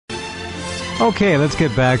Okay, let's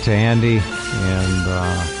get back to Andy.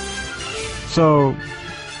 And so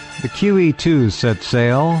the QE2 set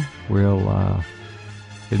sail. Will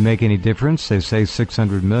it make any difference? They say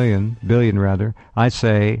 600 billion rather. I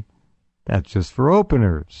say that's just for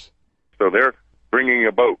openers. So they're bringing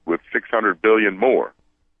a boat with 600 billion more.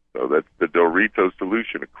 So that's the Dorito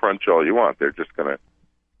solution. To crunch all you want. They're just going to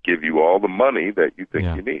give you all the money that you think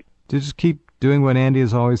you need. Just keep doing what Andy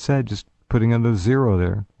has always said. Just putting another zero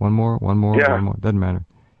there. One more, one more. Doesn't matter.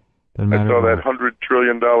 I saw that $100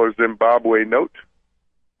 trillion Zimbabwe note.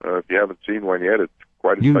 If you haven't seen one yet, it's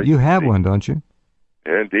quite a sight. You have one, don't you?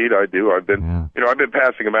 Indeed, I do. I've been, I've been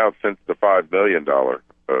passing them out since the $5 million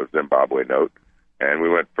Zimbabwe note, and we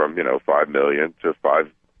went from 5 million to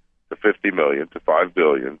 50 million to 5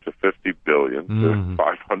 billion to 50 billion to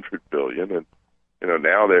 500 billion, and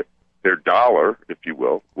now their dollar, if you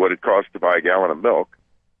will, what it costs to buy a gallon of milk,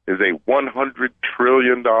 is a $100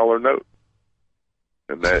 trillion note.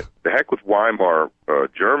 And the heck with Weimar,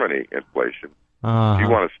 Germany inflation. If you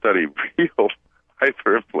want to study real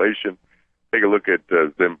hyperinflation, take a look at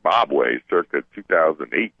Zimbabwe circa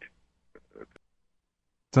 2008.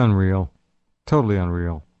 It's unreal. Totally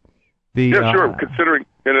unreal. Sure. Considering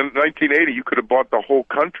in 1980, you could have bought the whole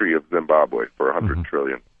country of Zimbabwe for $100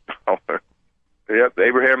 trillion. Yeah,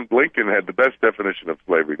 Abraham Lincoln had the best definition of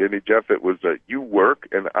slavery, didn't he, Jeff? It was you work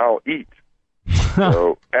and I'll eat.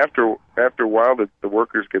 So after a while, the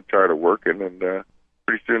workers get tired of working, and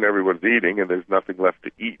pretty soon everyone's eating, and there's nothing left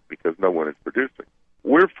to eat because no one is producing.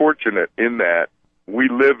 We're fortunate in that we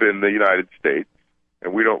live in the United States,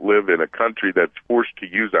 and we don't live in a country that's forced to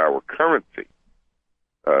use our currency.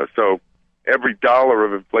 So every dollar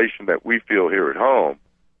of inflation that we feel here at home,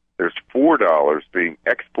 there's $4 being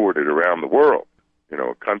exported around the world.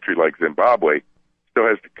 A country like Zimbabwe still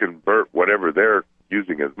has to convert whatever they're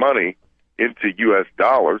using as money into U.S.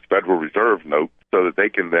 dollars, Federal Reserve notes, so that they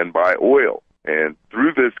can then buy oil. And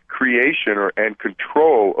through this creation and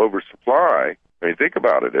control over supply, I mean, think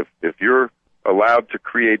about it. If you're allowed to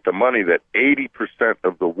create the money that 80%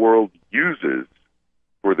 of the world uses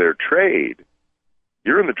for their trade,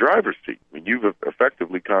 you're in the driver's seat. I mean, you've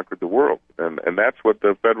effectively conquered the world. And that's what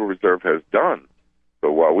the Federal Reserve has done.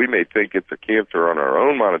 So while we may think it's a cancer on our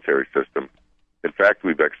own monetary system, in fact,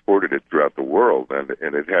 we've exported it throughout the world, and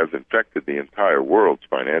it has infected the entire world's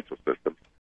financial system.